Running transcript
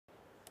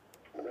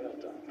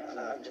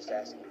I'm just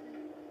asking.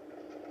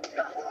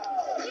 Guy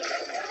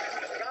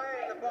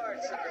in the bar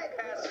said they're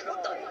passing on.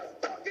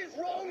 What the fuck is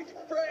wrong with you,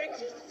 Frank?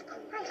 Jesus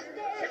Christ,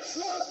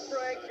 You're drunk,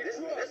 Frank. You're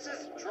drunk. This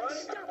is drunk.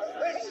 Stop.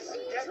 This is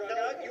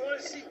drunk. You want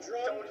to see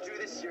drunk? Don't do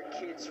this to your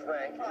kids,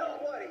 Frank. No,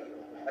 what are you?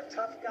 A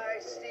tough guy,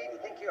 Steve? You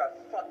think you're a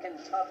fucking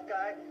tough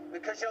guy?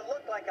 Because you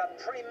look like a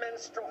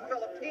premenstrual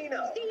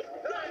Filipino. Steve,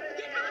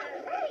 get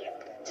out! Hey!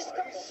 Just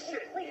go,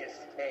 Shit in please. his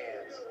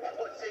pants.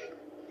 Pussy.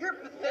 You're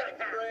pathetic,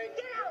 Frank.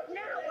 Get out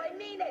now! I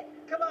mean it!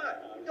 Come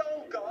on.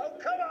 Don't go.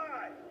 Come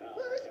on.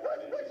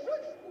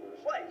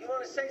 What? You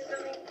want to say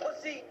something?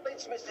 Pussy.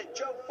 It's Mr.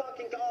 Joe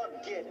fucking God.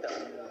 Get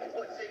them.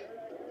 Pussy.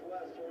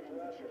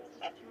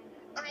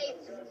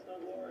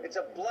 It's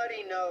a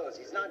bloody nose.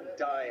 He's not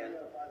dying.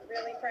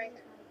 Really, Frank?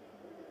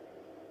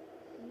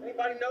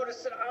 Anybody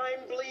notice that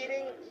I'm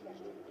bleeding?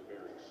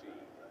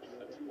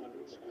 A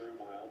 200 square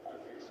mile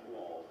Arctic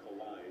squall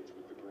collides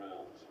with the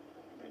grounds.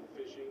 And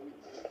fishing.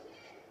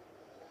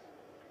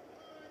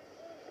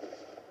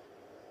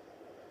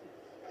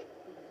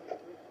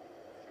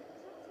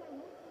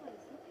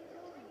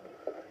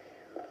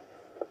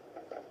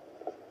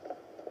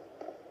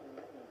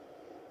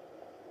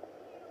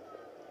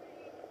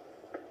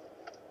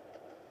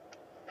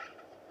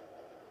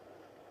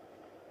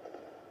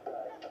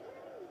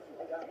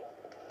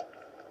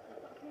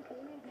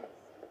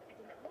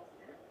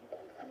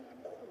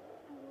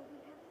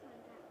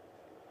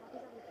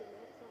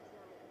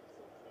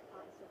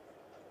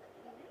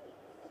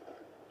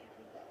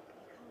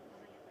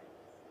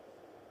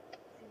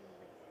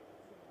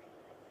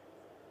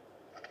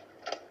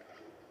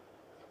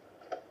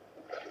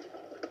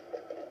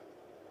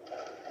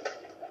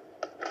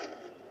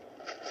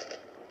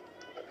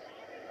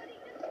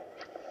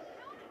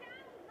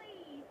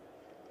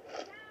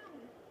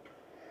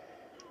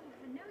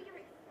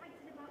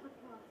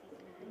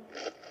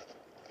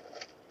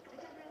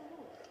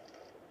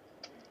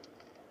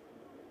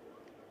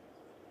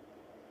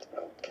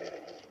 Okay.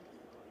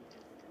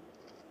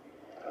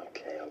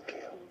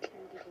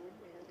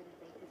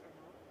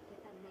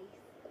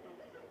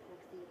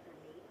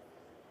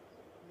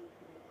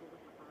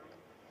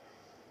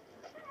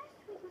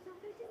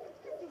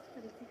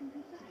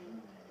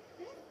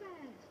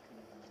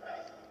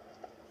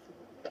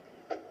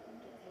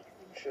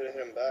 Should have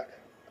hit him back.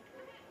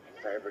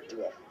 If I ever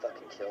do, I'll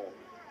fucking kill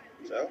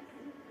him. So?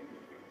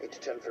 8 to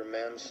 10 for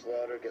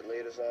manslaughter, get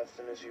laid as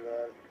often as you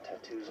want,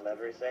 tattoos and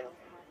everything.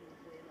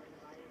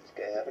 It's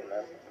gay heaven,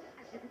 man.